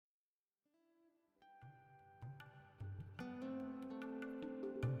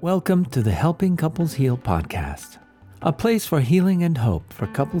Welcome to the Helping Couples Heal podcast, a place for healing and hope for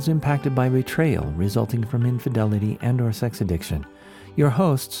couples impacted by betrayal resulting from infidelity and/or sex addiction. Your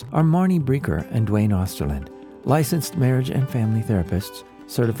hosts are Marnie Breeker and Dwayne Osterland, licensed marriage and family therapists,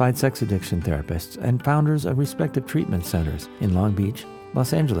 certified sex addiction therapists, and founders of respective treatment centers in Long Beach,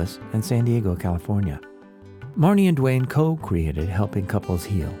 Los Angeles, and San Diego, California. Marnie and Dwayne co-created Helping Couples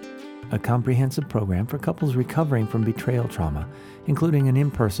Heal, a comprehensive program for couples recovering from betrayal trauma, including an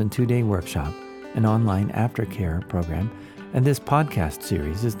in-person 2-day workshop, an online aftercare program, and this podcast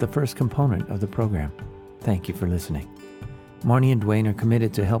series is the first component of the program. Thank you for listening. Marnie and Dwayne are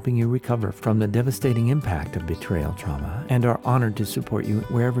committed to helping you recover from the devastating impact of betrayal trauma and are honored to support you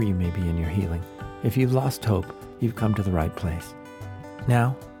wherever you may be in your healing. If you've lost hope, you've come to the right place.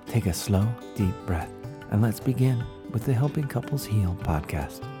 Now, take a slow, deep breath, and let's begin with the Helping Couples Heal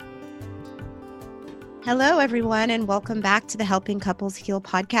podcast. Hello, everyone, and welcome back to the Helping Couples Heal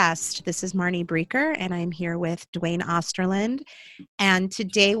podcast. This is Marnie Breeker, and I'm here with Dwayne Osterland. And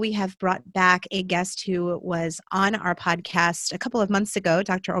today we have brought back a guest who was on our podcast a couple of months ago,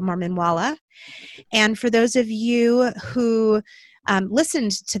 Dr. Omar Minwalla. And for those of you who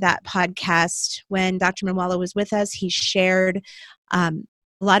listened to that podcast when Dr. Minwalla was with us, he shared a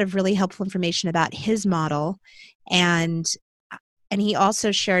lot of really helpful information about his model. And he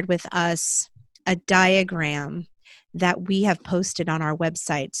also shared with us a diagram that we have posted on our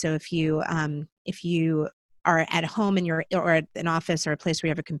website. So if you are at home or at an office or a place where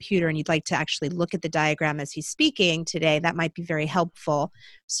you have a computer and you'd like to actually look at the diagram as he's speaking today, that might be very helpful.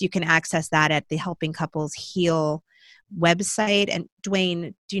 So you can access that at the Helping Couples Heal website. And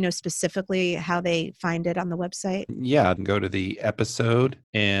Dwayne, do you know specifically how they find it on the website? Yeah, go to the episode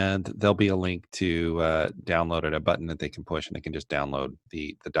and there'll be a link to download it, a button that they can push, and they can just download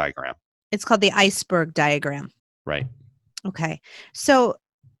the diagram. It's called the iceberg diagram. Right. Okay. So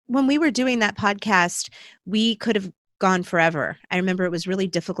when we were doing that podcast, we could have gone forever. I remember it was really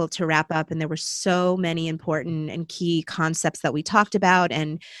difficult to wrap up, and there were so many important and key concepts that we talked about,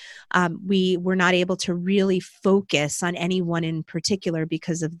 and we were not able to really focus on any one in particular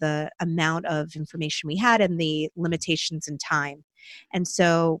because of the amount of information we had and the limitations in time. And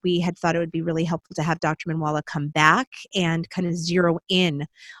so we had thought it would be really helpful to have Dr. Minwalla come back and kind of zero in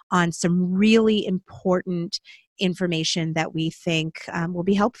on some really important information that we think will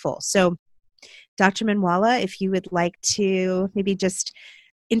be helpful. So Dr. Minwalla, if you would like to maybe just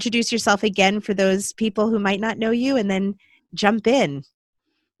introduce yourself again for those people who might not know you, and then jump in.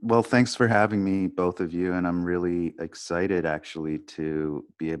 Well, thanks for having me, both of you. And I'm really excited, actually, to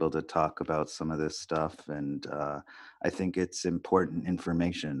be able to talk about some of this stuff. And I think it's important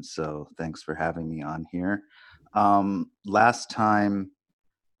information. So thanks for having me on here. Last time,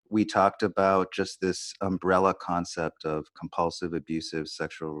 we talked about just this umbrella concept of compulsive, abusive,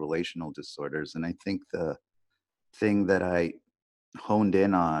 sexual relational disorders. And I think the thing that I honed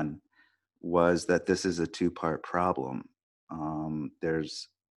in on was that this is a two-part problem. There's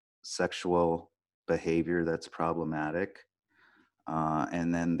sexual behavior that's problematic,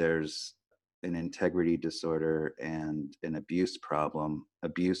 and then there's an integrity disorder and an abuse problem.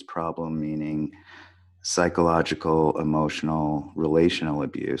 Abuse problem meaning psychological, emotional, relational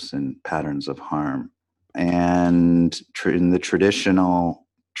abuse and patterns of harm. And in the traditional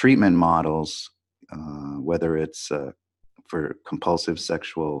treatment models, whether it's for compulsive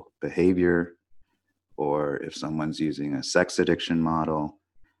sexual behavior, or if someone's using a sex addiction model,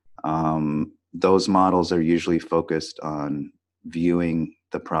 those models are usually focused on viewing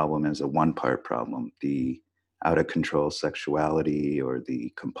the problem as a one-part problem, the out-of-control sexuality or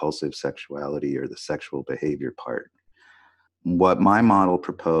the compulsive sexuality or the sexual behavior part. What my model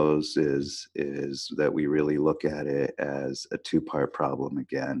proposes is that we really look at it as a two-part problem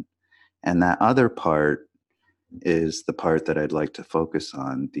again. And that other part is the part that I'd like to focus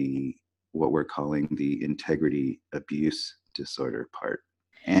on, what we're calling the integrity abuse disorder part.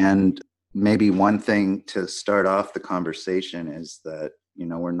 And maybe one thing to start off the conversation is that,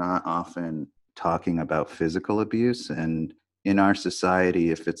 we're not often talking about physical abuse. And in our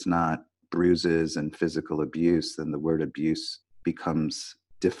society, if it's not bruises and physical abuse, then the word abuse becomes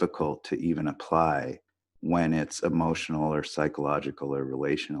difficult to even apply when it's emotional or psychological or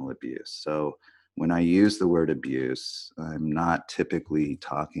relational abuse. So when I use the word abuse, I'm not typically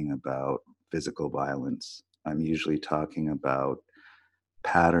talking about physical violence. I'm usually talking about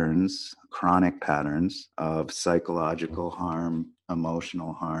patterns, chronic patterns of psychological harm,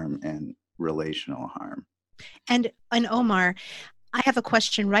 emotional harm, and relational harm. And Omar, I have a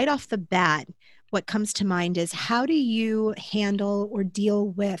question right off the bat. What comes to mind is, how do you handle or deal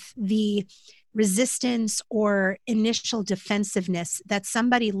with the resistance or initial defensiveness that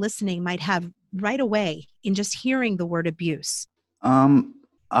somebody listening might have right away in just hearing the word abuse?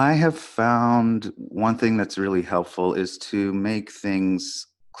 I have found one thing that's really helpful is to make things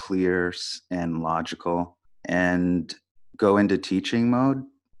clear and logical and go into teaching mode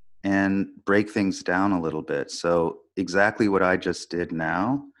and break things down a little bit. So exactly what I just did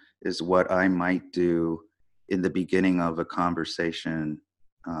now is what I might do in the beginning of a conversation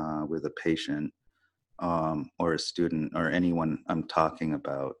with a patient or a student or anyone I'm talking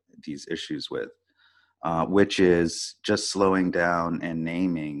about these issues with. Which is just slowing down and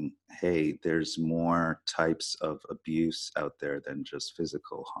naming, hey, there's more types of abuse out there than just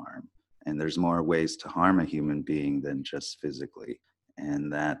physical harm. And there's more ways to harm a human being than just physically.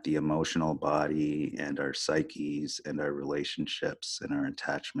 And that the emotional body and our psyches and our relationships and our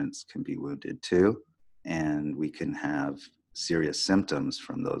attachments can be wounded too. And we can have serious symptoms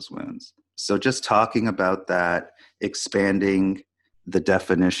from those wounds. So just talking about that, expanding the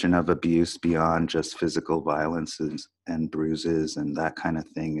definition of abuse beyond just physical violences and bruises and that kind of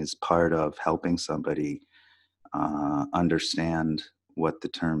thing is part of helping somebody understand what the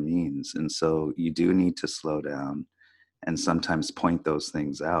term means. And so you do need to slow down and sometimes point those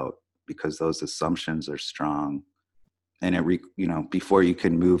things out because those assumptions are strong. And before you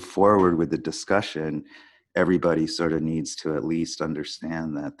can move forward with the discussion, everybody sort of needs to at least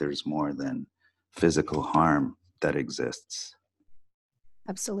understand that there's more than physical harm that exists.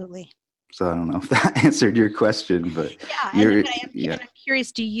 Absolutely. So I don't know if that answered your question, but I'm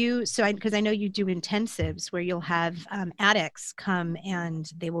curious, because I know you do intensives where you'll have addicts come and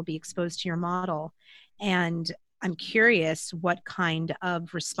they will be exposed to your model. And I'm curious what kind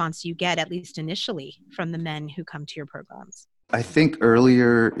of response you get, at least initially, from the men who come to your programs. I think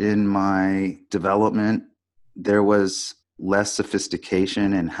earlier in my development, there was less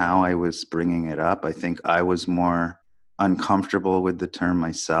sophistication in how I was bringing it up. I think I was more uncomfortable with the term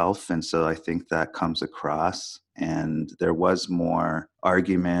myself. And so I think that comes across. And there was more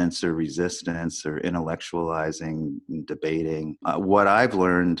arguments or resistance or intellectualizing and debating. What I've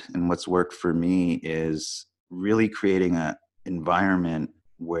learned and what's worked for me is really creating an environment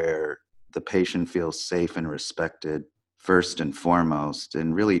where the patient feels safe and respected first and foremost,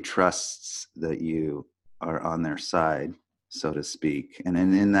 and really trusts that you are on their side, so to speak. And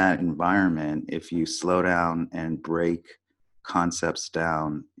in that environment, if you slow down and break concepts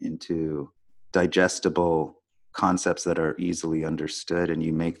down into digestible concepts that are easily understood and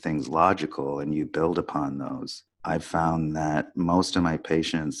you make things logical and you build upon those, I've found that most of my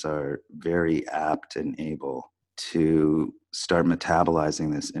patients are very apt and able to start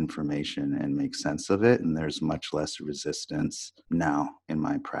metabolizing this information and make sense of it. And there's much less resistance now in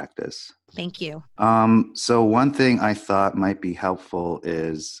my practice. Thank you. So one thing I thought might be helpful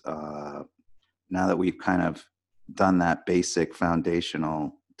is now that we've kind of done that basic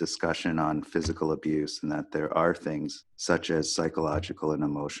foundational discussion on physical abuse and that there are things such as psychological and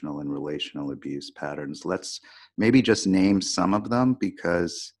emotional and relational abuse patterns, let's maybe just name some of them,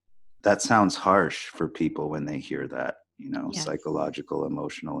 because that sounds harsh for people when they hear that, yes. Psychological,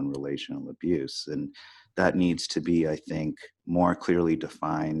 emotional, and relational abuse. And that needs to be, I think, more clearly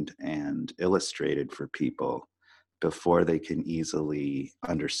defined and illustrated for people before they can easily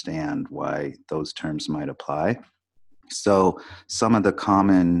understand why those terms might apply. So some of the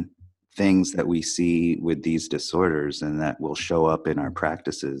common things that we see with these disorders and that will show up in our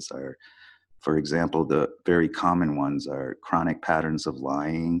practices are, for example, the very common ones are chronic patterns of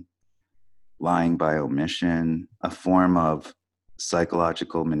lying by omission, a form of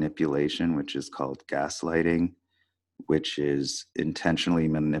psychological manipulation, which is called gaslighting, which is intentionally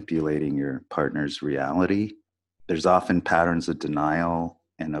manipulating your partner's reality. There's often patterns of denial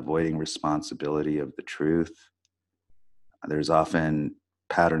and avoiding responsibility of the truth. There's often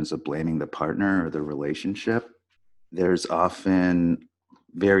patterns of blaming the partner or the relationship. There's often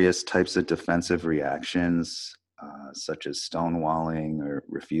various types of defensive reactions, such as stonewalling or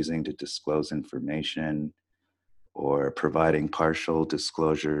refusing to disclose information, or providing partial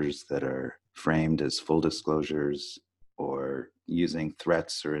disclosures that are framed as full disclosures, or using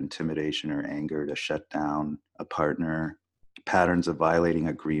threats or intimidation or anger to shut down a partner, patterns of violating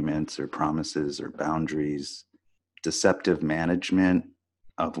agreements or promises or boundaries, deceptive management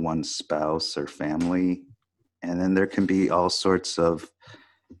of one's spouse or family. And then there can be all sorts of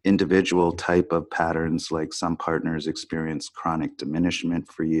individual type of patterns, like some partners experience chronic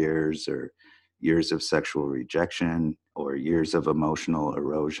diminishment for years, or years of sexual rejection, or years of emotional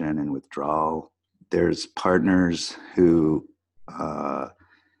erosion and withdrawal. There's partners who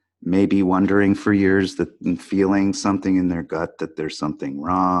maybe wondering for years that and feeling something in their gut that there's something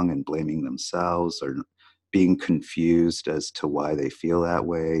wrong and blaming themselves or being confused as to why they feel that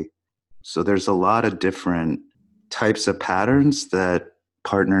way. So there's a lot of different types of patterns that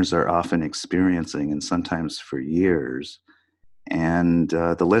partners are often experiencing, and sometimes for years. And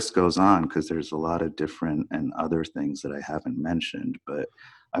the list goes on because there's a lot of different and other things that I haven't mentioned. But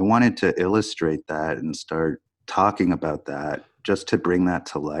I wanted to illustrate that and start talking about that just to bring that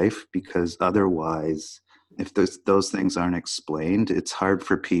to life, because otherwise, if those things aren't explained, it's hard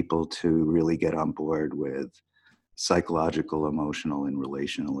for people to really get on board with psychological, emotional, and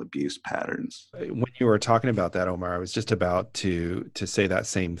relational abuse patterns. When you were talking about that, Omar, I was just about to say that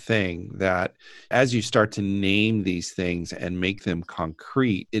same thing, that as you start to name these things and make them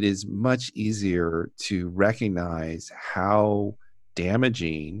concrete, it is much easier to recognize how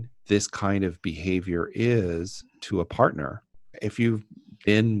damaging this kind of behavior is to a partner. If you've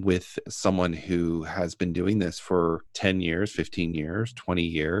been with someone who has been doing this for 10 years, 15 years, 20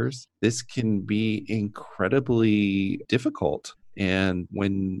 years, this can be incredibly difficult. And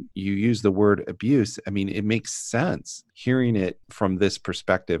when you use the word abuse, I mean, it makes sense hearing it from this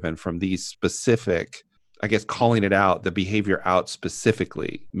perspective and from these specific, I guess, calling it out, the behavior out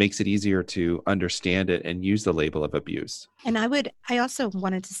specifically makes it easier to understand it and use the label of abuse. And I also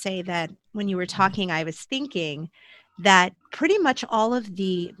wanted to say that when you were talking, I was thinking that pretty much all of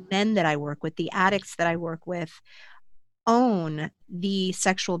the men that I work with, the addicts that I work with, own the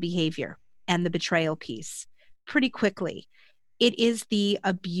sexual behavior and the betrayal piece pretty quickly. It is the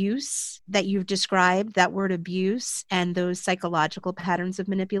abuse that you've described, that word abuse, and those psychological patterns of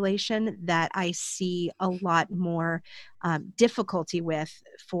manipulation that I see a lot more difficulty with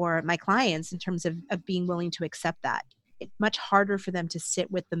for my clients in terms of being willing to accept that. It's much harder for them to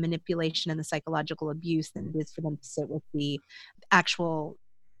sit with the manipulation and the psychological abuse than it is for them to sit with the actual,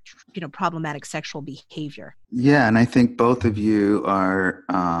 problematic sexual behavior. Yeah, and I think both of you are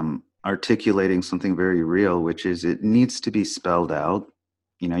articulating something very real, which is it needs to be spelled out.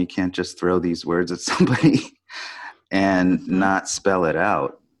 You can't just throw these words at somebody and not spell it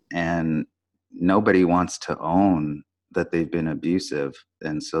out. And nobody wants to own that they've been abusive.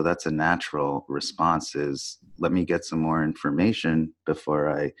 And so that's a natural response is, let me get some more information before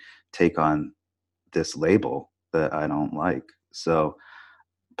I take on this label that I don't like. So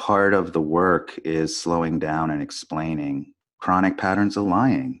part of the work is slowing down and explaining chronic patterns of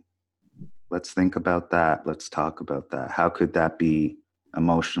lying. Let's think about that. Let's talk about that. How could that be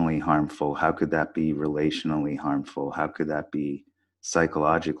emotionally harmful? How could that be relationally harmful? How could that be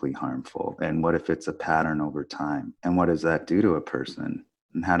psychologically harmful? And what if it's a pattern over time? And what does that do to a person?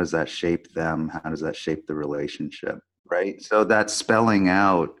 And how does that shape them? How does that shape the relationship? Right? So that spelling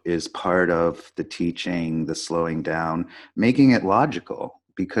out is part of the teaching, the slowing down, making it logical.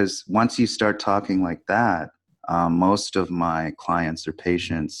 Because once you start talking like that, most of my clients or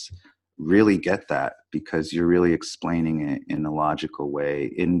patients really get that, because you're really explaining it in a logical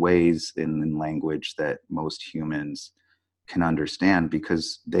way, in ways, in language that most humans can understand,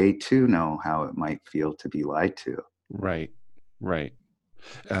 because they too know how it might feel to be lied to. Right.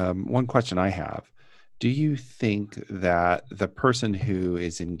 One question I have, do you think that the person who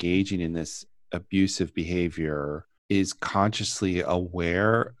is engaging in this abusive behavior is consciously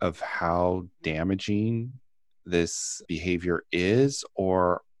aware of how damaging this behavior is,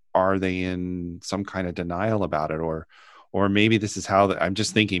 or are they in some kind of denial about it? Or maybe this is how I'm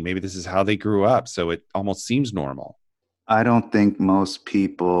just thinking, maybe this is how they grew up, so it almost seems normal. I don't think most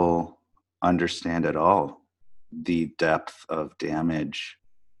people understand at all the depth of damage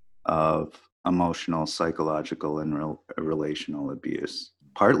of emotional, psychological, and relational abuse.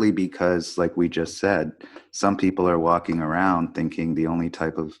 Partly because, like we just said, some people are walking around thinking the only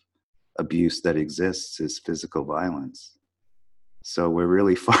type of abuse that exists is physical violence. So we're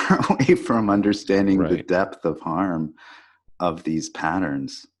really far away from understanding the depth of harm of these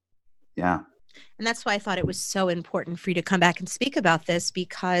patterns. Yeah. And that's why I thought it was so important for you to come back and speak about this,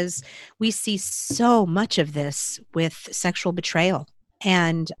 because we see so much of this with sexual betrayal.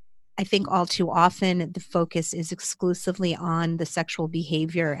 And I think all too often the focus is exclusively on the sexual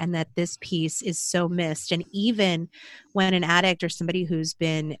behavior, and that this piece is so missed. And even when an addict or somebody who's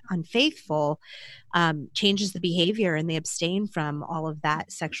been unfaithful changes the behavior and they abstain from all of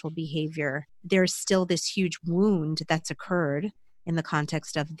that sexual behavior, there's still this huge wound that's occurred in the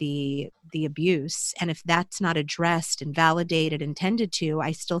context of the abuse. And if that's not addressed and validated and tended to,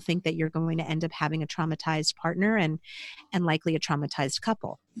 I still think that you're going to end up having a traumatized partner and likely a traumatized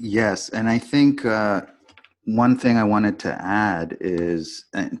couple. Yes. And I think one thing I wanted to add is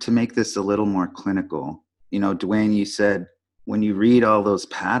to make this a little more clinical. Dwayne, you said when you read all those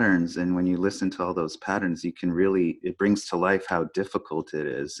patterns and when you listen to all those patterns, you can really, it brings to life how difficult it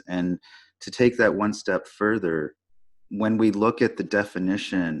is. And to take that one step further, when we look at the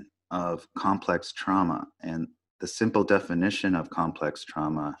definition of complex trauma, and the simple definition of complex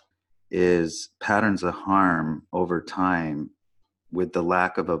trauma is patterns of harm over time with the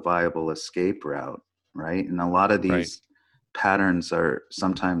lack of a viable escape route, right? And a lot of Right. these patterns are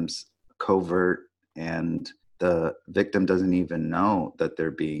sometimes covert, and the victim doesn't even know that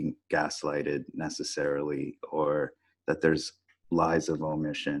they're being gaslighted necessarily, or that there's lies of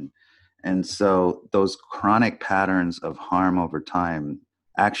omission. And so those chronic patterns of harm over time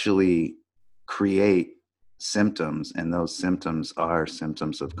actually create symptoms, and those symptoms are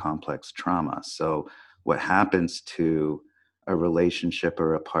symptoms of complex trauma. So what happens to a relationship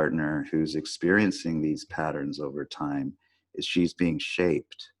or a partner who's experiencing these patterns over time is she's being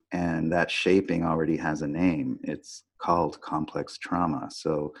shaped, and that shaping already has a name. It's called complex trauma.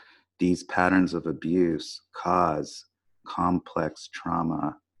 So these patterns of abuse cause complex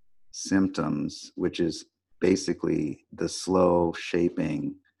trauma symptoms, which is basically the slow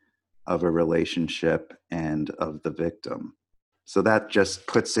shaping of a relationship and of the victim. So that just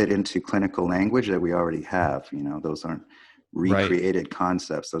puts it into clinical language that we already have. You know, those aren't Right. recreated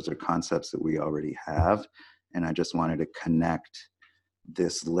concepts. Those are concepts that we already have. And I just wanted to connect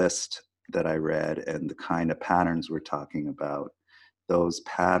this list that I read and the kind of patterns we're talking about. Those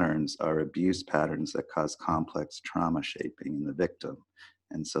patterns are abuse patterns that cause complex trauma shaping in the victim.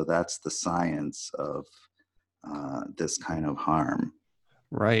 And so that's the science of this kind of harm.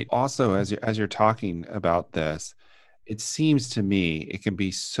 Right. Also, as you're talking about this, it seems to me it can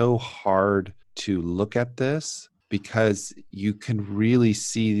be so hard to look at this because you can really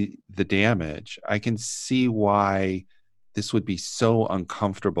see the damage. I can see why this would be so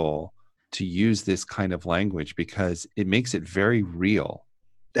uncomfortable to use this kind of language because it makes it very real.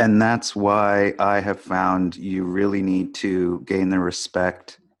 And that's why I have found you really need to gain the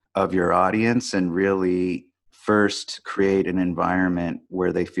respect of your audience and really first create an environment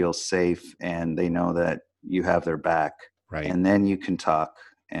where they feel safe and they know that you have their back. Right. And then you can talk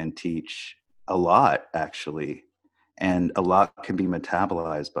and teach a lot, actually. And a lot can be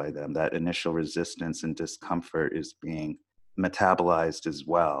metabolized by them. That initial resistance and discomfort is being metabolized as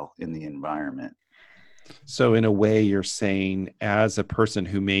well in the environment. So, in a way, you're saying, as a person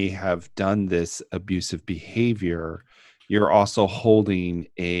who may have done this abusive behavior, you're also holding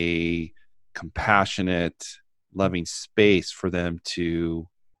a compassionate, loving space for them to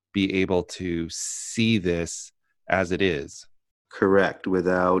be able to see this as it is. Correct,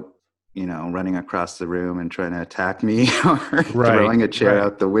 without, you know, running across the room and trying to attack me or Right, throwing a chair right,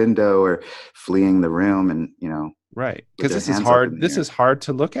 out the window or fleeing the room and, you know, right. with Because their this is hands up in hard. the This air. is hard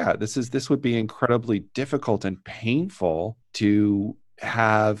to look at. This would be incredibly difficult and painful to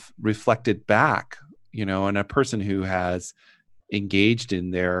have reflected back, you know, and a person who has engaged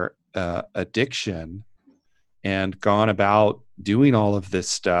in their addiction and gone about doing all of this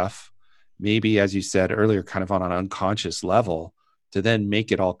stuff, maybe, as you said earlier, kind of on an unconscious level, to then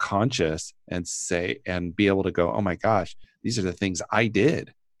make it all conscious and say, and be able to go, oh my gosh, these are the things I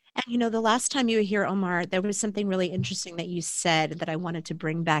did. And you know, the last time you were here, Omar, there was something really interesting that you said that I wanted to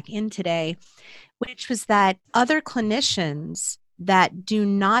bring back in today, which was that other clinicians that do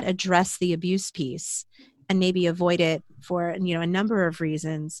not address the abuse piece and maybe avoid it for, you know, a number of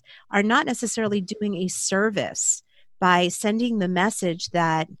reasons are not necessarily doing a service by sending the message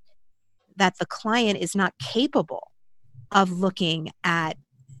that the client is not capable of looking at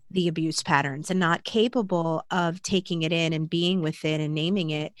the abuse patterns and not capable of taking it in and being with it and naming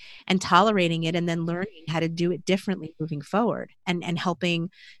it and tolerating it and then learning how to do it differently moving forward and helping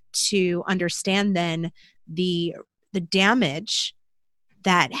to understand then the damage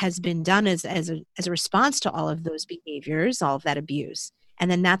that has been done as a response to all of those behaviors, all of that abuse.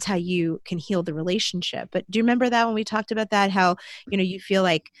 And then that's how you can heal the relationship. But do you remember that when we talked about that, how, you know, you feel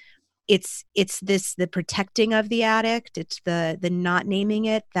like it's this, the protecting of the addict, it's the not naming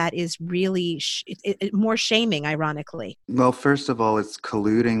it that is really more shaming, ironically. Well, first of all, it's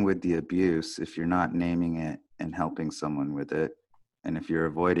colluding with the abuse if you're not naming it and helping someone with it. And if you're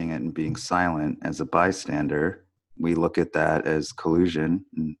avoiding it and being silent as a bystander, we look at that as collusion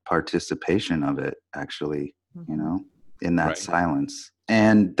and participation of it, actually, you know, in that Right. silence.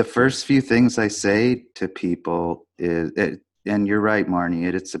 And the first few things I say to people is, and you're right,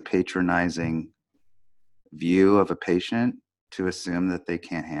 Marnie, it's a patronizing view of a patient to assume that they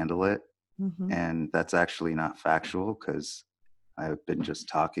can't handle it. Mm-hmm. And that's actually not factual, because I've been just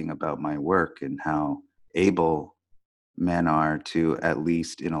talking about my work and how able men are to at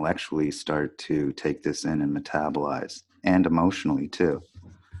least intellectually start to take this in and metabolize. and emotionally too.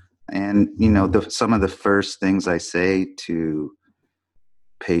 And, some of the first things I say to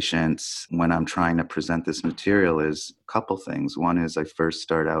patients when I'm trying to present this material is a couple things. One is I first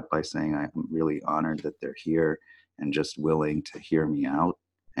start out by saying I'm really honored that they're here and just willing to hear me out.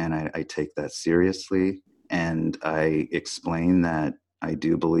 And I take that seriously. And I explain that I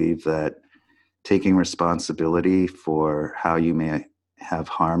do believe that taking responsibility for how you may have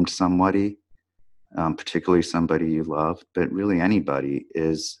harmed somebody, particularly somebody you love, but really anybody,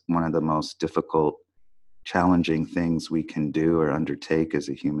 is one of the most difficult, challenging things we can do or undertake as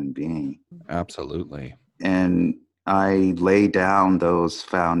a human being. Absolutely. And I lay down those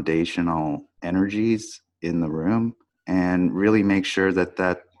foundational energies in the room and really make sure that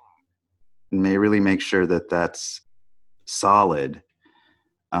that's solid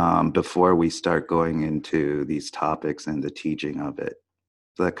before we start going into these topics and the teaching of it.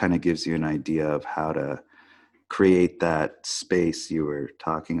 So that kind of gives you an idea of how to create that space you were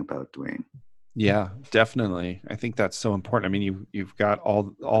talking about, Dwayne. Yeah, definitely. I think that's so important. I mean, you've got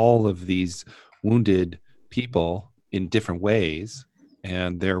all of these wounded people in different ways,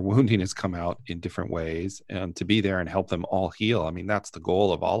 and their wounding has come out in different ways, and to be there and help them all heal. I mean, that's the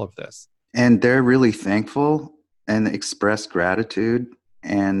goal of all of this. And they're really thankful and express gratitude,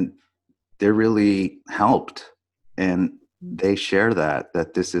 and they're really helped. And they share that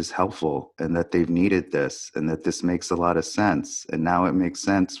this is helpful and that they've needed this and that this makes a lot of sense. And now it makes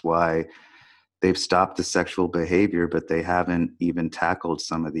sense why they've stopped the sexual behavior, but they haven't even tackled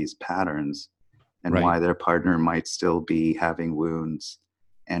some of these patterns, and Right. why their partner might still be having wounds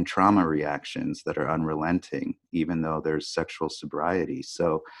and trauma reactions that are unrelenting, even though there's sexual sobriety.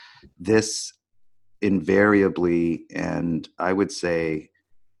 So this invariably, and I would say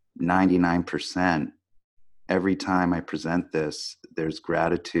 99%, every time I present this, there's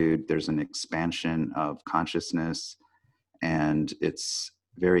gratitude, there's an expansion of consciousness, and it's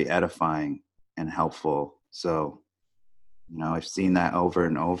very edifying and helpful. So, I've seen that over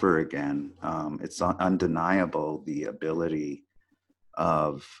and over again. It's undeniable, the ability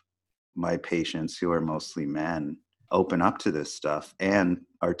of my patients, who are mostly men, open up to this stuff and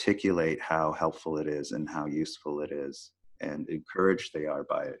articulate how helpful it is and how useful it is, and encouraged they are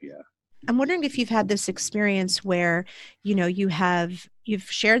by it. Yeah. I'm wondering if you've had this experience where, you've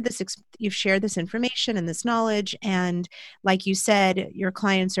shared this information and this knowledge, and like you said, your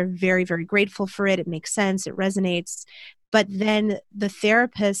clients are very, very grateful for it. It makes sense. It resonates. But then the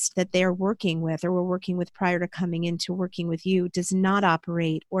therapist that they're working with or were working with prior to coming into working with you does not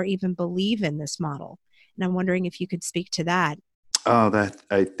operate or even believe in this model. And I'm wondering if you could speak to that. Oh,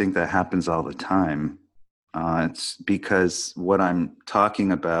 I think that happens all the time. It's because what I'm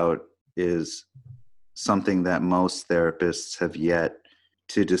talking about is something that most therapists have yet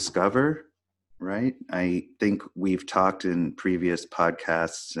to discover, right? I think we've talked in previous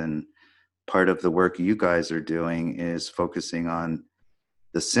podcasts, and part of the work you guys are doing is focusing on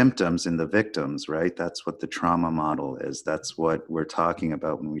the symptoms and the victims, right? That's what the trauma model is. That's what we're talking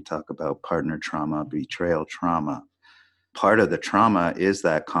about when we talk about partner trauma, betrayal trauma. Part of the trauma is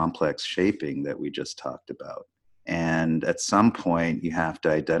that complex shaping that we just talked about. And at some point, you have to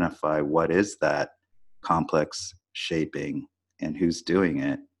identify what is that complex shaping and who's doing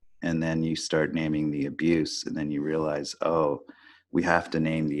it. And then you start naming the abuse, and then you realize, oh, we have to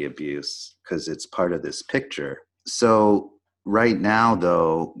name the abuse because it's part of this picture. So right now,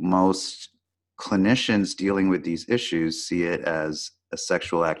 though, most clinicians dealing with these issues see it as a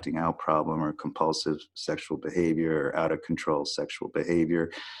sexual acting out problem or compulsive sexual behavior or out of control sexual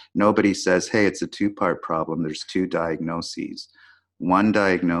behavior. Nobody says, hey, it's a two-part problem. There's two diagnoses. One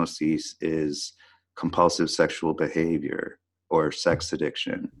diagnosis is compulsive sexual behavior or sex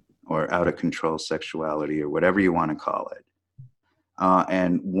addiction or out of control sexuality or whatever you want to call it.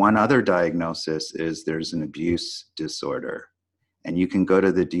 And one other diagnosis is there's an abuse disorder. And you can go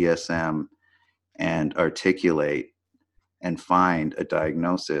to the DSM and articulate and find a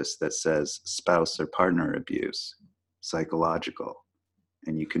diagnosis that says spouse or partner abuse, psychological,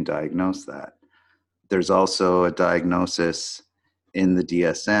 and you can diagnose that. There's also a diagnosis in the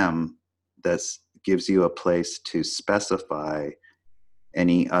DSM that gives you a place to specify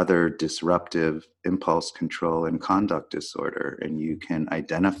any other disruptive impulse control and conduct disorder, and you can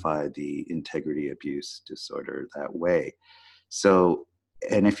identify the integrity abuse disorder that way. So,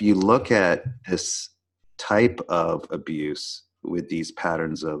 and if you look at this type of abuse with these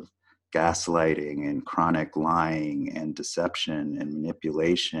patterns of gaslighting and chronic lying and deception and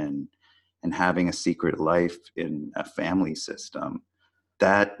manipulation and having a secret life in a family system,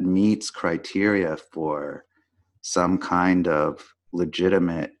 that meets criteria for some kind of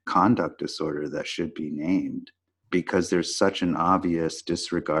legitimate conduct disorder that should be named. because there's such an obvious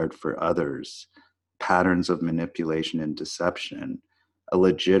disregard for others, patterns of manipulation and deception, a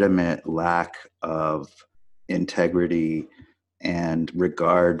legitimate lack of integrity and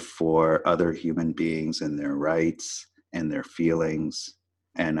regard for other human beings and their rights and their feelings,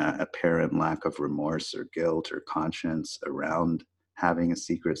 and an apparent lack of remorse or guilt or conscience around having a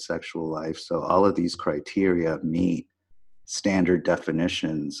secret sexual life. So all of these criteria meet standard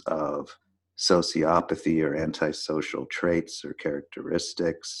definitions of sociopathy or antisocial traits or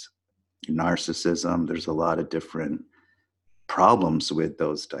characteristics, narcissism. There's a lot of different problems with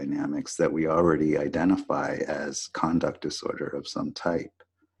those dynamics that we already identify as conduct disorder of some type.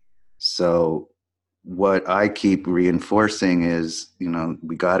 So what I keep reinforcing is,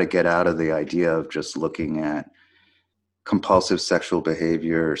 we got to get out of the idea of just looking at compulsive sexual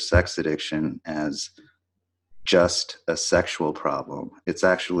behavior or sex addiction as just a sexual problem. It's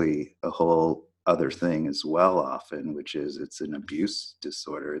actually a whole other thing as well, often, which is it's an abuse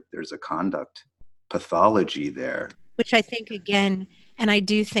disorder. There's a conduct pathology there. Which I think, again, and I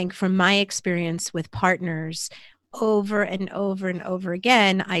do think from my experience with partners, over and over and over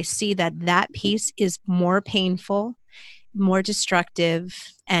again, I see that piece is more painful, more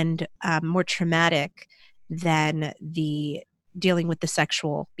destructive, and more traumatic than the dealing with the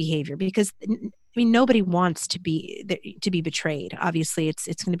sexual behavior. Because nobody wants to be betrayed. Obviously,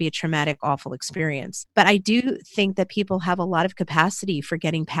 it's going to be a traumatic, awful experience. But I do think that people have a lot of capacity for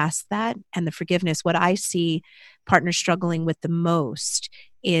getting past that and the forgiveness. What I see partners struggling with the most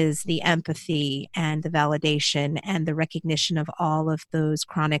is the empathy and the validation and the recognition of all of those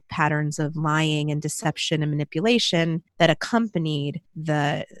chronic patterns of lying and deception and manipulation that accompanied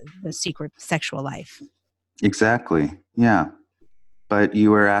the secret sexual life. Exactly. Yeah. But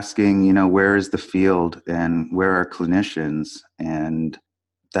you were asking, where is the field and where are clinicians? And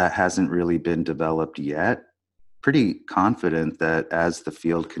that hasn't really been developed yet. Pretty confident that as the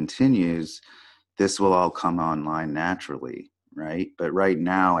field continues, this will all come online naturally, right? But right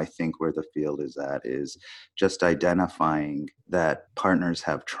now, I think where the field is at is just identifying that partners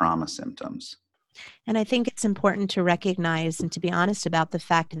have trauma symptoms. And I think it's important to recognize and to be honest about the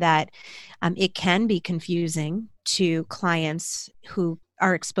fact that it can be confusing to clients who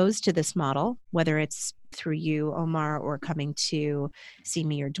are exposed to this model, whether it's through you, Omar, or coming to see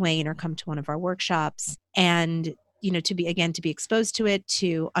me or Dwayne or come to one of our workshops. And to be exposed to it,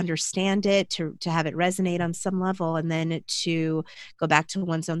 to understand it, to have it resonate on some level, and then to go back to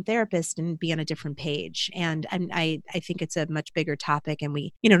one's own therapist and be on a different page. And I think it's a much bigger topic, and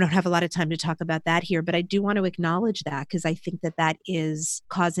we don't have a lot of time to talk about that here, but I do want to acknowledge that because I think that is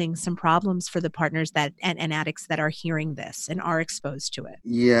causing some problems for the partners that and addicts that are hearing this and are exposed to it.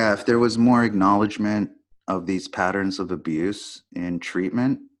 Yeah, if there was more acknowledgement of these patterns of abuse in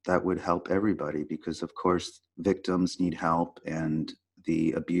treatment, that would help everybody, because of course victims need help and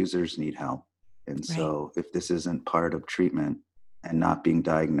the abusers need help. And so if this isn't part of treatment and not being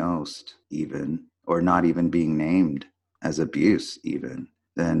diagnosed even, or not even being named as abuse even,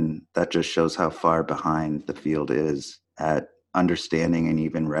 then that just shows how far behind the field is at understanding and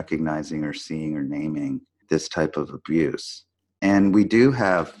even recognizing or seeing or naming this type of abuse. And we do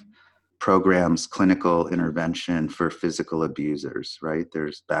have programs, clinical intervention for physical abusers, right?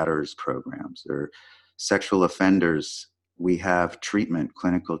 There's batterers programs. There are sexual offenders. We have treatment,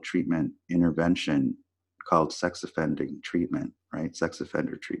 clinical treatment intervention called sex offending treatment, right? Sex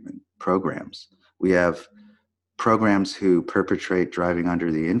offender treatment programs. We have programs who perpetrate driving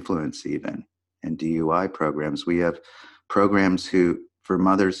under the influence even, and DUI programs. We have programs for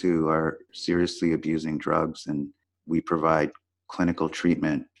mothers who are seriously abusing drugs, and we provide clinical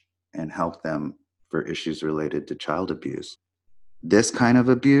treatment and help them for issues related to child abuse. This kind of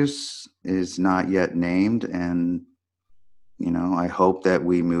abuse is not yet named, and I hope that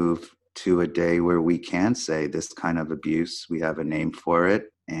we move to a day where we can say this kind of abuse, we have a name for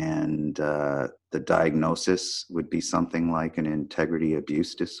it, and the diagnosis would be something like an integrity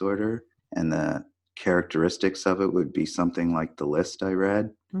abuse disorder, and the characteristics of it would be something like the list I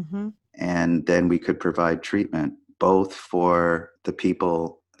read. Mm-hmm. And then we could provide treatment both for the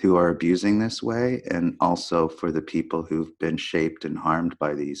people who are abusing this way and also for the people who've been shaped and harmed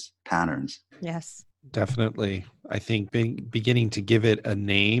by these patterns. Yes. Definitely. I think beginning to give it a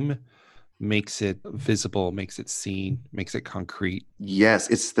name makes it visible, makes it seen, makes it concrete. Yes,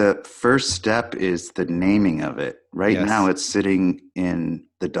 it's the first step is the naming of it. Right now it's sitting in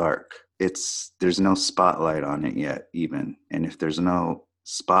the dark. There's no spotlight on it yet even. And if there's no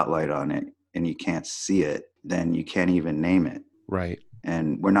spotlight on it and you can't see it, then you can't even name it. Right.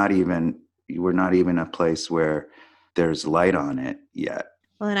 And we're not even a place where there's light on it yet.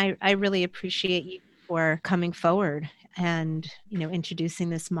 Well, and I really appreciate you for coming forward and, introducing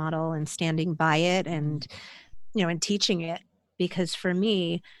this model and standing by it and, and teaching it. Because for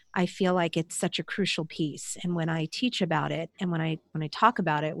me, I feel like it's such a crucial piece. And when I teach about it and when I talk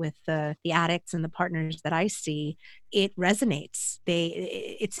about it with the addicts and the partners that I see, it resonates.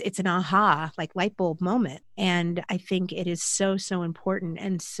 It's an aha, like light bulb moment. And I think it is so, so important.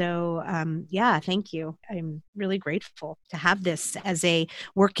 And so, thank you. I'm really grateful to have this as a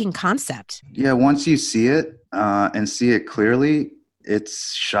working concept. Yeah, once you see it and see it clearly,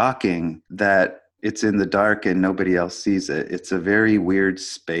 it's shocking that it's in the dark and nobody else sees it. It's a very weird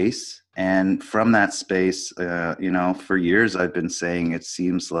space. And from that space, for years I've been saying it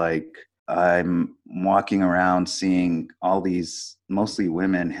seems like I'm walking around seeing all these mostly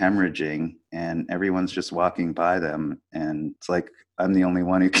women hemorrhaging and everyone's just walking by them. And it's like I'm the only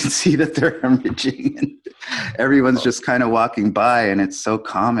one who can see that they're hemorrhaging. And everyone's just kind of walking by and it's so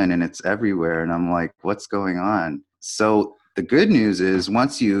common and it's everywhere. And I'm like, what's going on? So the good news is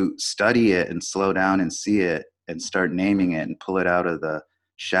once you study it and slow down and see it and start naming it and pull it out of the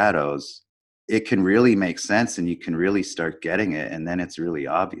shadows, it can really make sense and you can really start getting it. And then it's really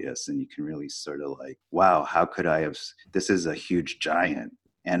obvious and you can really sort of like, wow, how could I have, this is a huge giant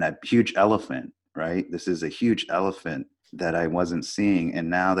and a huge elephant, right? This is a huge elephant that I wasn't seeing. And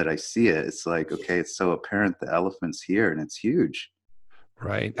now that I see it, it's like, okay, it's so apparent the elephant's here and it's huge.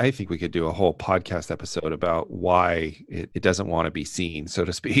 Right. I think we could do a whole podcast episode about why it doesn't want to be seen, so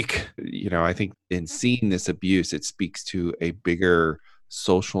to speak. I think in seeing this abuse, it speaks to a bigger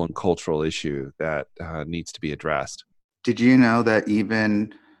social and cultural issue that needs to be addressed. Did you know that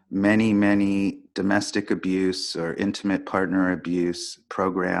even many, many domestic abuse or intimate partner abuse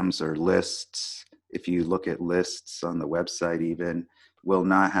programs or lists, if you look at lists on the website even, will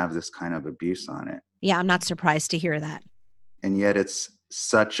not have this kind of abuse on it? Yeah, I'm not surprised to hear that. And yet it's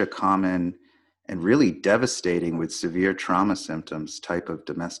such a common and really devastating with severe trauma symptoms type of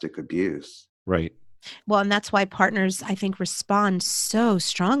domestic abuse. Right. Well, and that's why partners, I think, respond so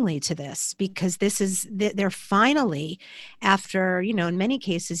strongly to this, because they're finally, after, in many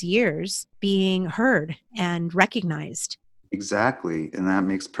cases, years, being heard and recognized. Exactly. And that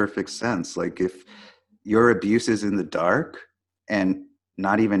makes perfect sense. Like if your abuse is in the dark and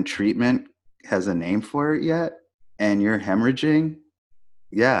not even treatment has a name for it yet, and you're hemorrhaging,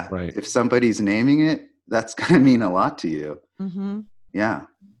 yeah, right. If somebody's naming it, that's going to mean a lot to you. Mm-hmm. Yeah.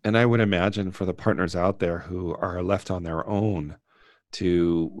 And I would imagine for the partners out there who are left on their own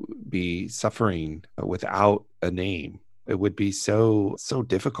to be suffering without a name, it would be so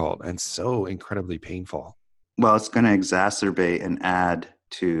difficult and so incredibly painful. Well, it's going to exacerbate and add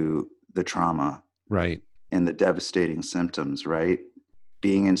to the trauma. Right. And the devastating symptoms, right?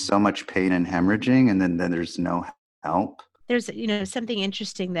 Being in so much pain and hemorrhaging, and then there's no help. There's, something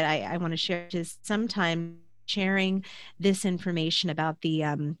interesting that I want to share is sometimes sharing this information about the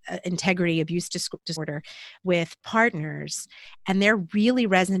integrity abuse disorder with partners, and they're really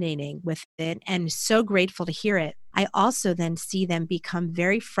resonating with it and so grateful to hear it. I also then see them become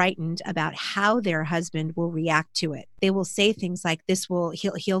very frightened about how their husband will react to it. They will say things like,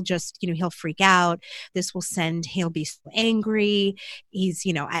 he'll just, he'll freak out. He'll be so angry. He's,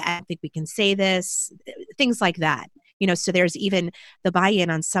 I think we can say this, things like that. So there's even the buy-in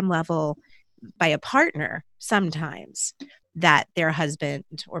on some level by a partner sometimes that their husband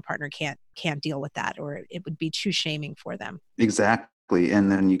or partner can't deal with that, or it would be too shaming for them. Exactly.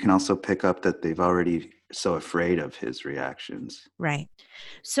 And then you can also pick up that they've already so afraid of his reactions. Right.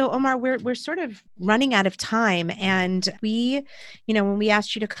 So Omar, we're sort of running out of time, and we, when we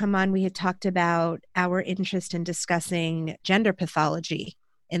asked you to come on, we had talked about our interest in discussing gender pathology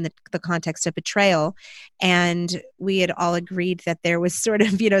in the context of betrayal. And we had all agreed that there was sort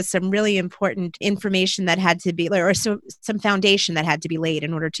of, some really important information that had to be, or some foundation that had to be laid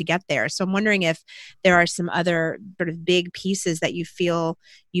in order to get there. So I'm wondering if there are some other sort of big pieces that you feel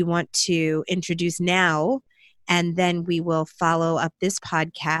you want to introduce now, and then we will follow up this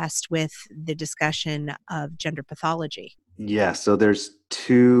podcast with the discussion of gender pathology. Yeah, so there's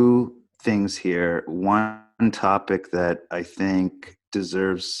two things here. One topic that I think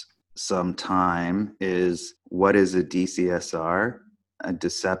deserves some time is, what is a DCSR? A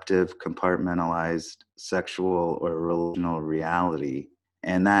deceptive, compartmentalized sexual or relational reality.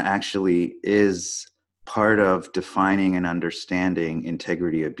 And that actually is part of defining and understanding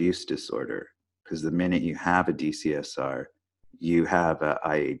integrity abuse disorder. Because the minute you have a DCSR, you have a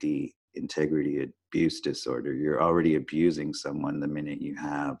IAD, integrity abuse disorder. You're already abusing someone the minute you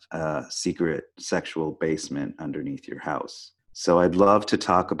have a secret sexual basement underneath your house. So I'd love to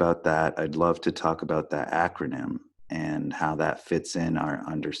talk about that. I'd love to talk about that acronym. and how that fits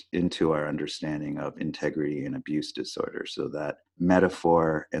into our understanding of integrity and abuse disorder. So that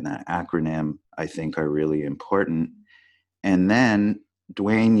metaphor and that acronym, I think, are really important. And then,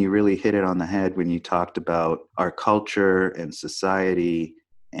 Dwayne, you really hit it on the head when you talked about our culture and society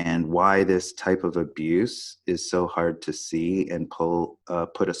and why this type of abuse is so hard to see and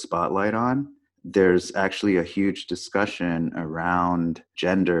put a spotlight on. There's actually a huge discussion around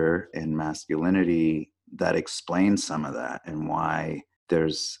gender and masculinity that explains some of that and why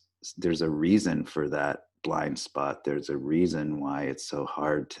there's a reason for that blind spot. There's a reason why it's so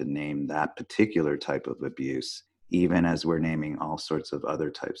hard to name that particular type of abuse, even as we're naming all sorts of other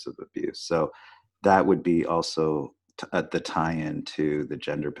types of abuse. So that would be also the tie-in to the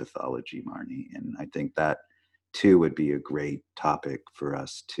gender pathology, Marnie. And I think that too would be a great topic for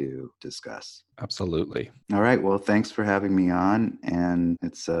us to discuss. Absolutely. All right. Well, thanks for having me on. And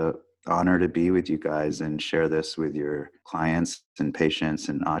it's a honor to be with you guys and share this with your clients and patients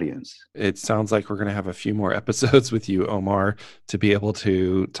and audience. It sounds like we're going to have a few more episodes with you, Omar, to be able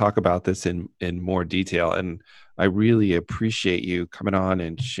to talk about this in more detail. And I really appreciate you coming on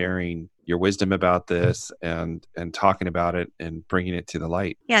and sharing your wisdom about this and talking about it and bringing it to the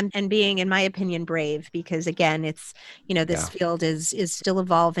light. Yeah, and being, in my opinion, brave, because again, it's, this field is still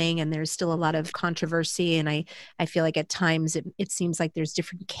evolving and there's still a lot of controversy. And I feel like at times it seems like there's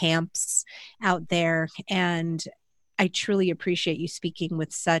different camps out there. And I truly appreciate you speaking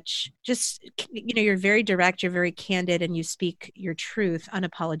with such you're very direct, you're very candid, and you speak your truth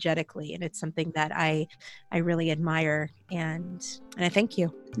unapologetically. And it's something that I really admire. And I thank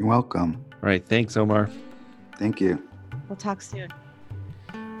you. You're welcome. All right. Thanks, Omar. Thank you. We'll talk soon.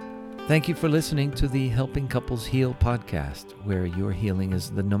 Thank you for listening to the Helping Couples Heal podcast, where your healing is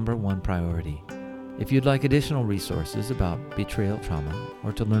the number one priority. If you'd like additional resources about betrayal trauma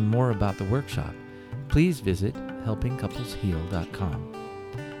or to learn more about the workshop, please visit helpingcouplesheal.com.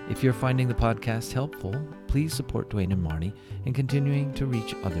 If you're finding the podcast helpful, please support Dwayne and Marnie in continuing to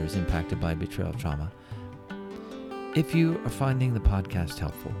reach others impacted by betrayal trauma. If you are finding the podcast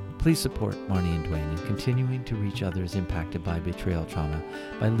helpful, please support Marnie and Dwayne in continuing to reach others impacted by betrayal trauma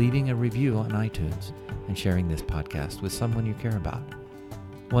by leaving a review on iTunes and sharing this podcast with someone you care about.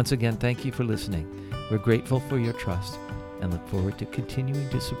 Once again, thank you for listening. We're grateful for your trust and look forward to continuing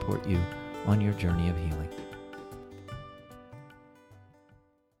to support you on your journey of healing.